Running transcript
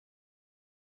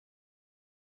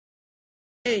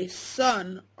Hey,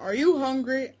 son, are you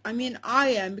hungry? I mean, I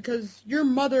am, because your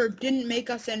mother didn't make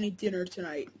us any dinner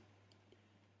tonight.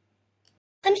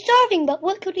 I'm starving, but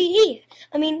what could we eat?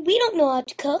 I mean, we don't know how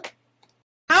to cook.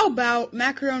 How about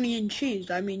macaroni and cheese?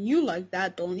 I mean, you like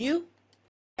that, don't you?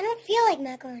 I don't feel like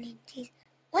macaroni and cheese.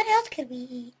 What else could we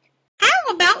eat?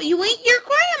 How about you eat your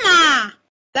grandma?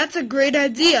 That's a great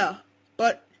idea,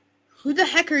 but who the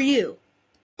heck are you?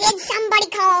 Did somebody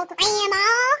call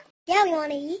Grandma? Yeah, we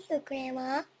want to eat you,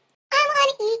 Grandma. I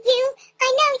want to eat you. I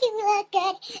know you look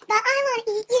good, but I want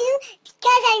to eat you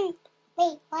because I'm...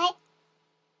 Wait, what?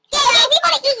 Yeah, we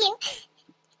want to eat you.